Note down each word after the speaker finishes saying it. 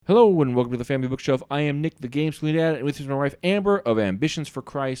Hello and welcome to the Family Bookshelf. I am Nick, the Game Screen Dad, and with me is my wife Amber of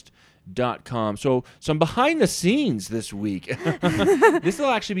ambitionsforchrist.com. So, some behind the scenes this week. This will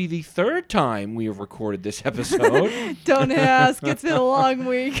actually be the third time we have recorded this episode. Don't ask. It's been a long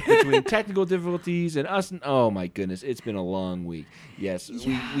week. Between technical difficulties and us. Oh my goodness, it's been a long week. Yes,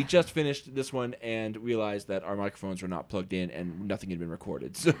 we just finished this one and realized that our microphones were not plugged in and nothing had been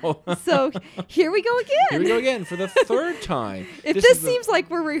recorded. So here we go again. Here we go again for the third time. If this seems like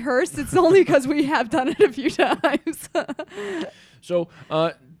we're rehearsed, it's only because we have done it a few times. So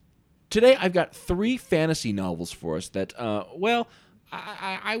today I've got 3 fantasy novels for us that,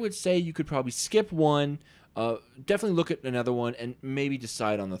 I would say you could probably skip one, definitely look at another one, and maybe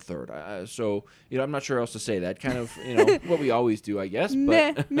decide on the third. So, I'm not sure how else to say that. Kind of, what we always do, I guess.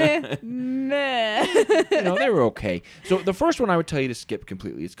 But, meh. they were okay. So the first one I would tell you to skip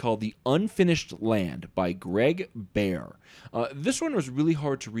completely. It's called The Unfinished Land by Greg Bear. This one was really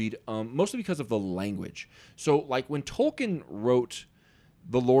hard to read, mostly because of the language. So, like, when Tolkien wrote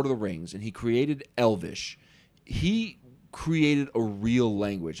The Lord of the Rings and he created Elvish, he created a real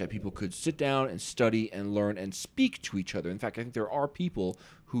language that people could sit down and study and learn and speak to each other. In fact, I think there are people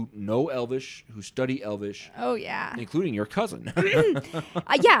who know Elvish, who study Elvish. Oh, yeah. Including your cousin.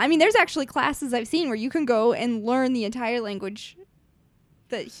 There's actually classes I've seen where you can go and learn the entire language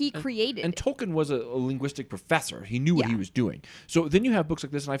that he created. And Tolkien was a linguistic professor. He knew what he was doing. So then you have books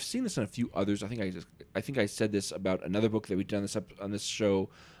like this, and I've seen this in a few others. I think I said this about another book that we've done on this show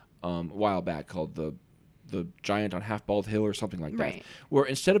a while back called The Giant on Half-Bald Hill or something like that, where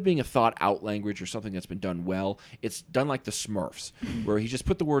instead of being a thought-out language or something that's been done well, it's done like the Smurfs, where he just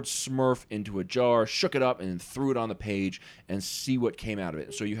put the word Smurf into a jar, shook it up, and then threw it on the page and see what came out of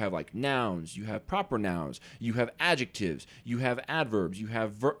it. So you have like nouns, you have proper nouns, you have adjectives, you have adverbs, you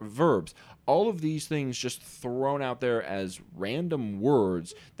have verbs. All of these things just thrown out there as random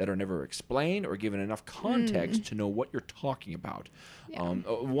words that are never explained or given enough context to know what you're talking about. Yeah.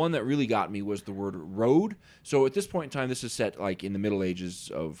 One that really got me was the word road. So at this point in time, this is set like in the Middle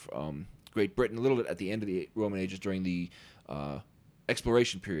Ages of Great Britain, a little bit at the end of the Roman ages during the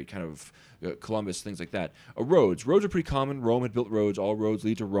exploration period, kind of Columbus, things like that. Roads are pretty common. Rome had built roads. All roads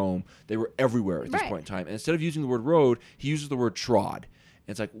lead to Rome. They were everywhere at this point in time. And instead of using the word road, he uses the word trod.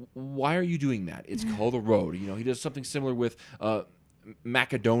 And it's like, why are you doing that? It's called a road. He does something similar with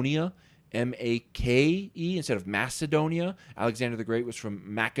Macedonia, M-A-K-E, instead of Macedonia. Alexander the Great was from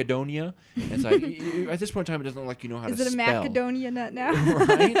Macedonia. And it's like, at this point in time, it doesn't look like you know how to spell. Is it a Macedonia nut now?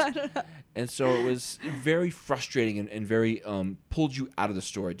 Right? And so it was very frustrating and very pulled you out of the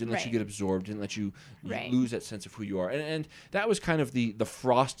story. Didn't let you get absorbed. Didn't let you lose that sense of who you are. And that was kind of the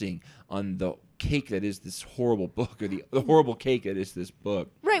frosting on the cake that is this horrible book, or the horrible cake that is this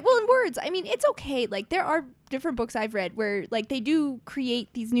book. Right. Well, in words, it's okay. Like, there are different books I've read where, like, they do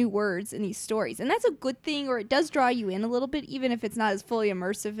create these new words in these stories. And that's a good thing, or it does draw you in a little bit, even if it's not as fully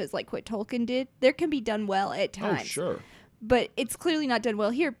immersive as, like, what Tolkien did. There can be done well at times. Oh, sure. But it's clearly not done well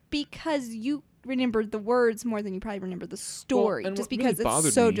here because you remember the words more than you probably remember the story, just because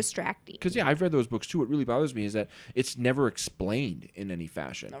it's so distracting. Because, I've read those books too. What really bothers me is that it's never explained in any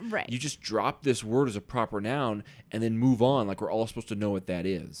fashion. Right. You just drop this word as a proper noun and then move on like we're all supposed to know what that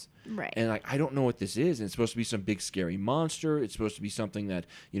is. Right. And I don't know what this is. And it's supposed to be some big scary monster. It's supposed to be something that,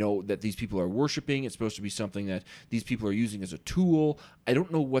 that these people are worshiping. It's supposed to be something that these people are using as a tool. I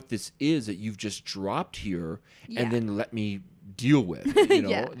don't know what this is that you've just dropped here and then let me deal with.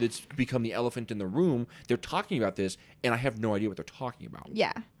 It's become the elephant in the room. They're talking about this, and I have no idea what they're talking about.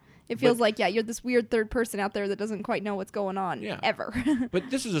 Yeah. It feels like, you're this weird third person out there that doesn't quite know what's going on ever. But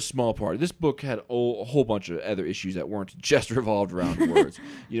this is a small part. This book had a whole bunch of other issues that weren't just revolved around words.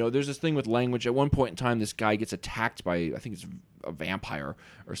 There's this thing with language. At one point in time, this guy gets attacked by, I think it's a vampire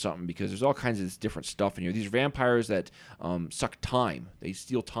or something, because there's all kinds of this different stuff in here. These vampires that suck time. They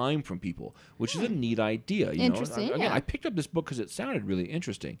steal time from people, which is a neat idea. Interesting. I picked up this book because it sounded really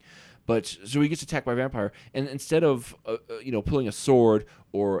interesting. But so he gets attacked by a vampire, and instead of pulling a sword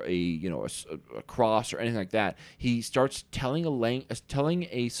or a cross or anything like that, he starts telling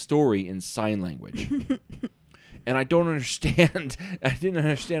a story in sign language. And I don't understand. I didn't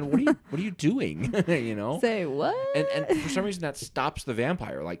understand. What are you doing? Say what? And for some reason that stops the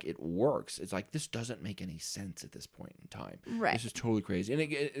vampire. Like, it works. It's like, this doesn't make any sense at this point in time. Right. This is totally crazy.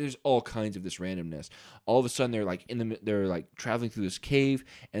 And there's all kinds of this randomness. All of a sudden they're like traveling through this cave,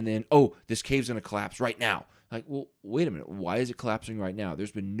 and then this cave's gonna collapse right now. Like, well, wait a minute. Why is it collapsing right now?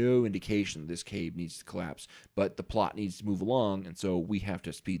 There's been no indication this cave needs to collapse, but the plot needs to move along, and so we have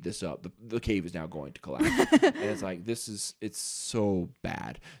to speed this up. The cave is now going to collapse. And it's like, it's so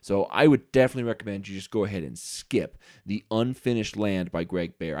bad. So I would definitely recommend you just go ahead and skip The Unfinished Land by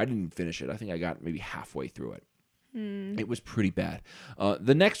Greg Bear. I didn't even finish it. I think I got maybe halfway through it. It was pretty bad.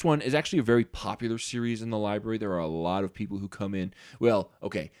 The next one is actually a very popular series in the library. There are a lot of people who come in. Well,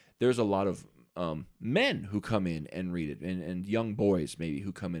 okay, there's a lot of men who come in and read it, and young boys maybe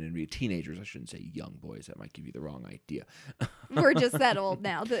who come in and read. Teenagers, I shouldn't say young boys. That might give you the wrong idea. We're just that old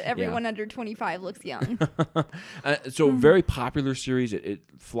now that everyone under 25 looks young. So very popular series. It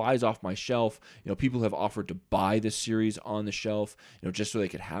flies off my shelf. People have offered to buy this series on the shelf, just so they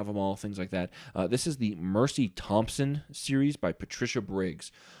could have them all, things like that. This is the Mercy Thompson series by Patricia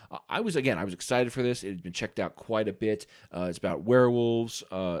Briggs. I was excited for this. It had been checked out quite a bit. It's about werewolves,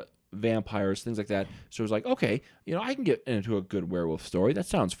 vampires, things like that. So it was like, okay, I can get into a good werewolf story. That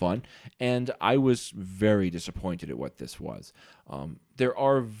sounds fun. And I was very disappointed at what this was. There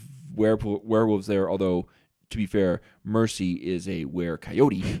are werewolves there, although, to be fair, Mercy is a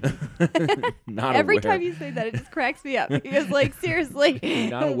were-coyote, not Every a were. time you say that, it just cracks me up. Because, seriously.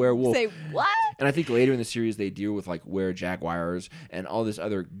 Not a werewolf. Say, what? And I think later in the series, they deal with, were-jaguars and all this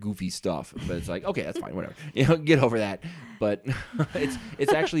other goofy stuff. But it's like, okay, that's fine, whatever. Get over that. But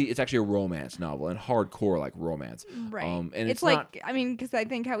it's actually a romance novel, and hardcore, romance. Right. And it's not... because I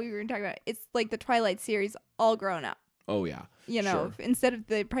think how we were talking about it, it's like the Twilight series all grown up. Oh, yeah. Sure. Instead of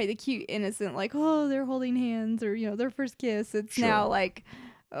probably the cute, innocent, they're holding hands or, their first kiss, it's sure. now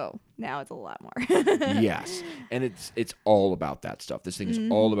now it's a lot more. Yes. And it's all about that stuff. This thing is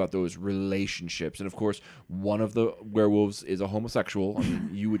all about those relationships. And of course, one of the werewolves is a homosexual. I mean,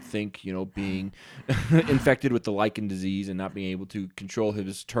 you would think, being infected with the lichen disease and not being able to control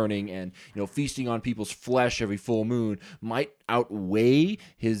his turning and, feasting on people's flesh every full moon might outweigh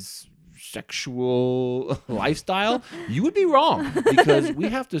his sexual lifestyle. You would be wrong, because we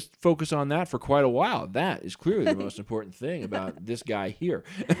have to focus on that for quite a while. That is clearly the most important thing about this guy here.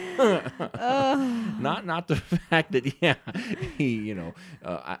 Not the fact that he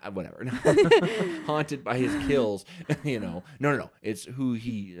whatever haunted by his kills. No. It's who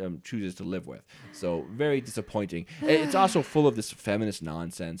he chooses to live with. So very disappointing. It's also full of this feminist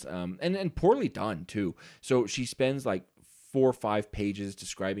nonsense, and poorly done too. So she spends 4 or 5 pages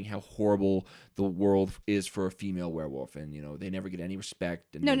describing how horrible the world is for a female werewolf, and they never get any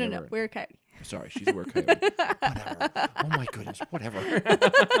respect. And no, were-coyote. Sorry, she's a were-coyote. Whatever. Oh my goodness, whatever.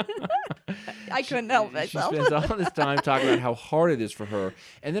 I couldn't help myself. She spends all this time talking about how hard it is for her,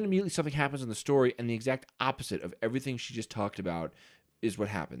 and then immediately something happens in the story, and the exact opposite of everything she just talked about is what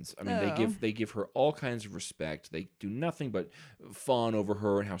happens. I mean, they give her all kinds of respect. They do nothing but fawn over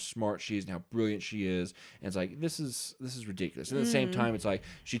her and how smart she is and how brilliant she is. And it's like, this is ridiculous. And at the same time, it's like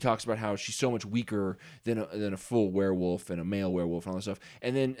she talks about how she's so much weaker than a full werewolf and a male werewolf and all that stuff.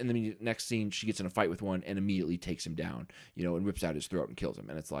 And then in the next scene, she gets in a fight with one and immediately takes him down, and rips out his throat and kills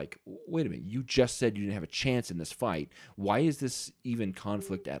him. And it's like, wait a minute, you just said you didn't have a chance in this fight. Why is this even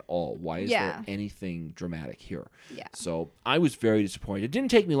conflict at all? Why is there anything dramatic here? Yeah. So I was very disappointed. It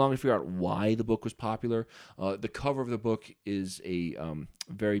didn't take me long to figure out why the book was popular. The cover of the book is a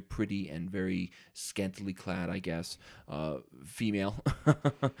very pretty and very scantily clad, I guess, female.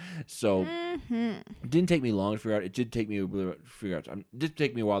 So it didn't take me long to figure out. It did take me a while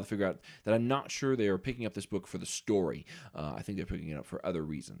to figure out that I'm not sure they are picking up this book for the story. I think they're picking it up for other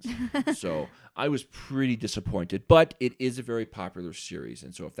reasons. So I was pretty disappointed, but it is a very popular series.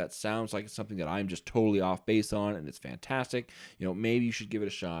 And so if that sounds like it's something that I'm just totally off base on and it's fantastic, maybe you should give it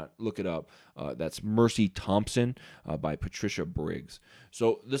a shot. Look it up. That's Mercy Thompson by Patricia Briggs.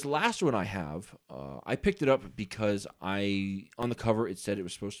 So this last one I have, I picked it up because on the cover it said it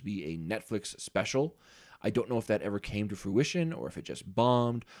was supposed to be a Netflix special. I don't know if that ever came to fruition or if it just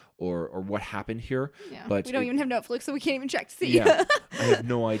bombed or what happened here. Yeah, but we don't even have Netflix, so we can't even check to see. Yeah, I have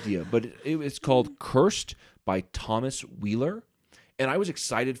no idea. But it's called Cursed by Thomas Wheeler. And I was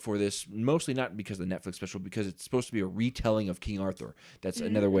excited for this, mostly not because of the Netflix special, because it's supposed to be a retelling of King Arthur. That's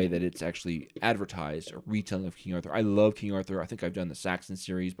another way that it's actually advertised, a retelling of King Arthur. I love King Arthur. I think I've done the Saxon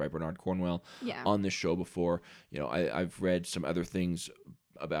series by Bernard Cornwell on this show before. I've read some other things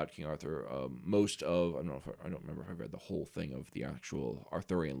about King Arthur. I don't remember if I read the whole thing of the actual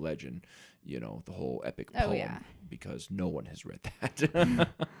Arthurian legend, the whole epic poem, because no one has read that.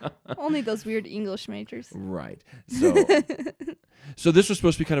 Only those weird English majors. Right. So this was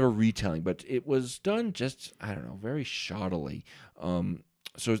supposed to be kind of a retelling, but it was done just, I don't know, very shoddily.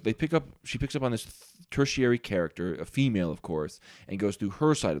 so she picks up on this tertiary character, a female, of course, and goes through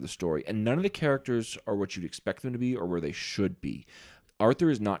her side of the story. And none of the characters are what you'd expect them to be or where they should be. Arthur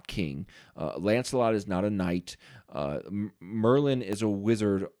is not king. Lancelot is not a knight. Merlin is a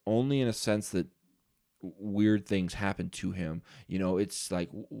wizard only in a sense that weird things happen to him. It's like,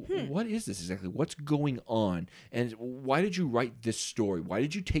 what is this exactly? What's going on? And why did you write this story? Why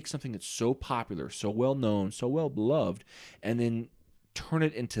did you take something that's so popular, so well known, so well beloved, and then turn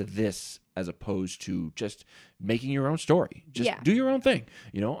it into this as opposed to just making your own story? Just do your own thing.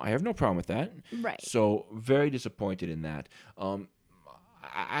 I have no problem with that. Right. So very disappointed in that.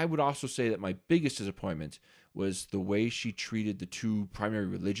 I would also say that my biggest disappointment was the way she treated the two primary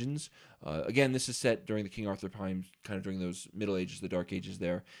religions. Again, this is set during the King Arthur times, kind of during those Middle Ages, the Dark Ages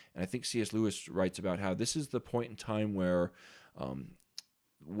there. And I think C.S. Lewis writes about how this is the point in time where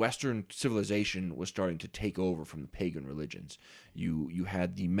Western civilization was starting to take over from the pagan religions. You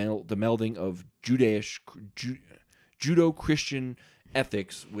had the melding of Judeo-Christian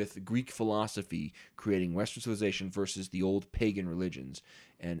ethics with Greek philosophy, creating Western civilization versus the old pagan religions.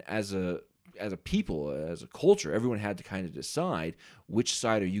 And as a people, as a culture, everyone had to kind of decide which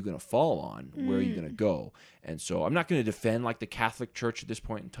side are you going to fall on, where are you going to go. And so I'm not going to defend like the Catholic Church at this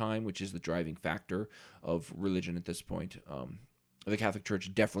point in time, which is the driving factor of religion at this point. The Catholic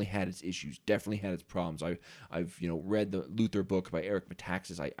Church definitely had its issues, definitely had its problems. I've read the Luther book by Eric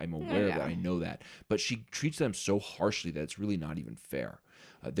Metaxas. I'm aware of that. I know that. But she treats them so harshly that it's really not even fair.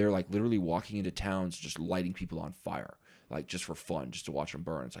 They're like literally walking into towns just lighting people on fire, like just for fun, just to watch them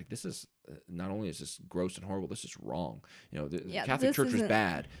burn. It's like, this is, not only is this gross and horrible, this is wrong. The Catholic Church was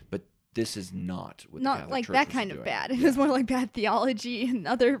bad, but this is not what the Catholic like Church that was kind of doing. bad. It was more like bad theology and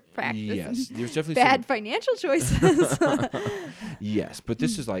other practices. Yes, there's definitely bad financial choices. Yes, but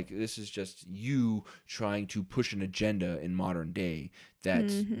this is just you trying to push an agenda in modern day that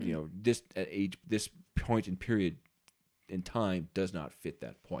this at this point in period in time does not fit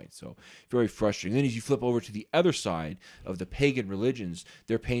that point. So very frustrating. Then as you flip over to the other side of the pagan religions,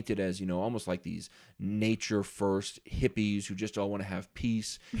 they're painted as, almost like these nature first hippies who just all want to have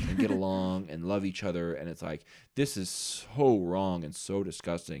peace and get along and love each other. And it's like, this is so wrong and so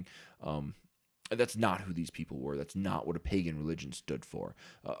disgusting. That's not who these people were. That's not what a pagan religion stood for.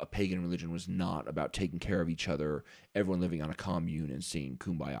 A pagan religion was not about taking care of each other, everyone living on a commune and singing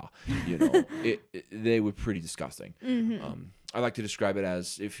Kumbaya. They were pretty disgusting. I like to describe it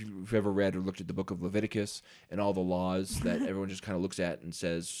as, if you've ever read or looked at the book of Leviticus and all the laws that everyone just kind of looks at and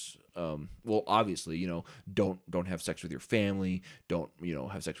says, well, obviously, don't have sex with your family, don't,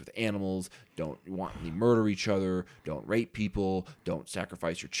 have sex with animals, don't wantonly murder each other, don't rape people, don't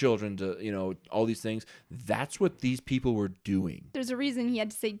sacrifice your children to, all these things. That's what these people were doing. There's a reason he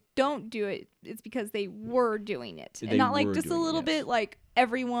had to say don't do it. It's because they were doing it. And not like just a little bit like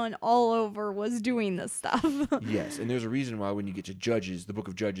everyone all over was doing this stuff. Yes, and there's a reason why when you get to Judges, the book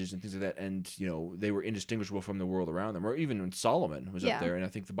of Judges and things like that, and they were indistinguishable from the world around them, or even when Solomon was up there, and I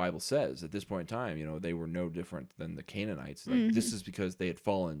think the Bible says at this point in time, they were no different than the Canaanites. Like, this is because they had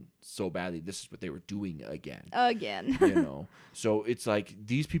fallen so badly. This is what they were doing again. So it's like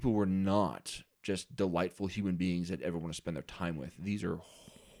these people were not just delightful human beings that everyone want to spend their time with. These are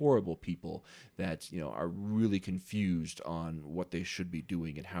horrible people that are really confused on what they should be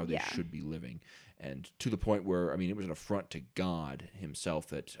doing and how they should be living, and to the point where it was an affront to God himself.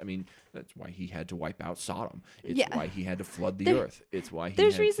 That's why he had to wipe out Sodom. It's why he had to flood the earth. It's why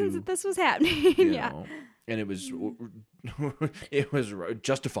there's reasons that this was happening. And it was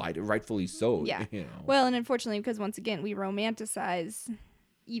justified, rightfully so. Well, and unfortunately, because once again we romanticize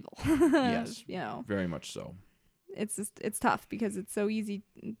evil. Yes, very much so. It's tough because it's so easy.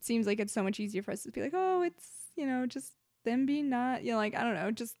 It seems like it's so much easier for us to be like, oh, it's just them being not, I don't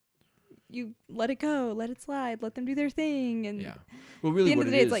know, just you let it go, let it slide, let them do their thing. And well, really, at the end of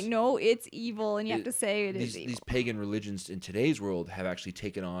the day, it's like, no, it's evil, and you have to say it is evil. These pagan religions in today's world have actually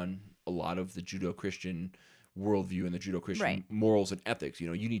taken on a lot of the Judeo-Christian worldview and the Judeo-Christian morals and ethics.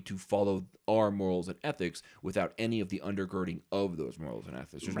 You need to follow our morals and ethics without any of the undergirding of those morals and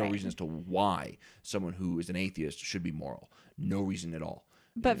ethics. There's no reason as to why someone who is an atheist should be moral. No reason at all.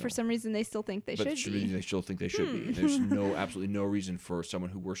 But for some reason, they still think they should be. They still think they should be. There's absolutely no reason for someone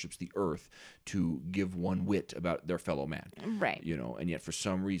who worships the earth to give one whit about their fellow man. Right. And yet for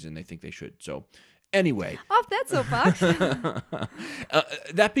some reason they think they should. So anyway, off that soapbox.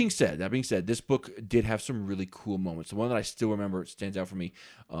 That being said, this book did have some really cool moments. The one that I still remember, it stands out for me.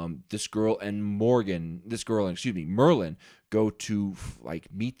 This girl and Merlin go to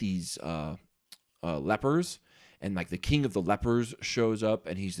meet these lepers, and the king of the lepers shows up,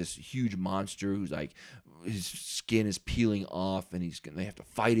 and he's this huge monster who's his skin is peeling off, and they have to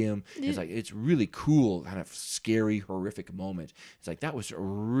fight him. It's like, it's really cool, kind of scary, horrific moment. It's like, that was a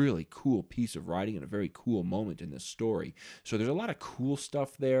really cool piece of writing and a very cool moment in this story. So there's a lot of cool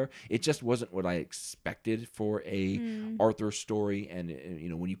stuff there. It just wasn't what I expected for a Arthur story. And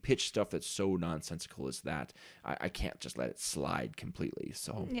when you pitch stuff that's so nonsensical as that, I can't just let it slide completely.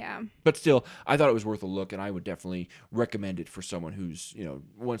 So yeah, but still, I thought it was worth a look, and I would definitely recommend it for someone who's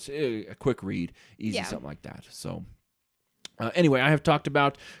wants a quick read, easy, something like that. So. Anyway, I have talked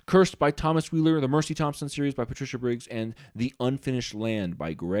about Cursed by Thomas Wheeler, the Mercy Thompson series by Patricia Briggs, and The Unfinished Land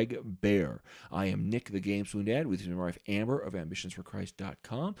by Greg Bear. I am Nick, the Game Spoon Dad, with my wife Amber of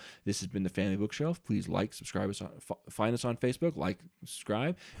ambitionsforchrist.com. This has been the Family Bookshelf. Please like, subscribe, find us on Facebook,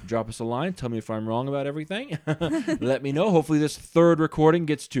 subscribe, drop us a line, tell me if I'm wrong about everything. Let me know. Hopefully this third recording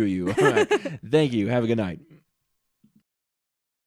gets to you. All right. Thank you. Have a good night.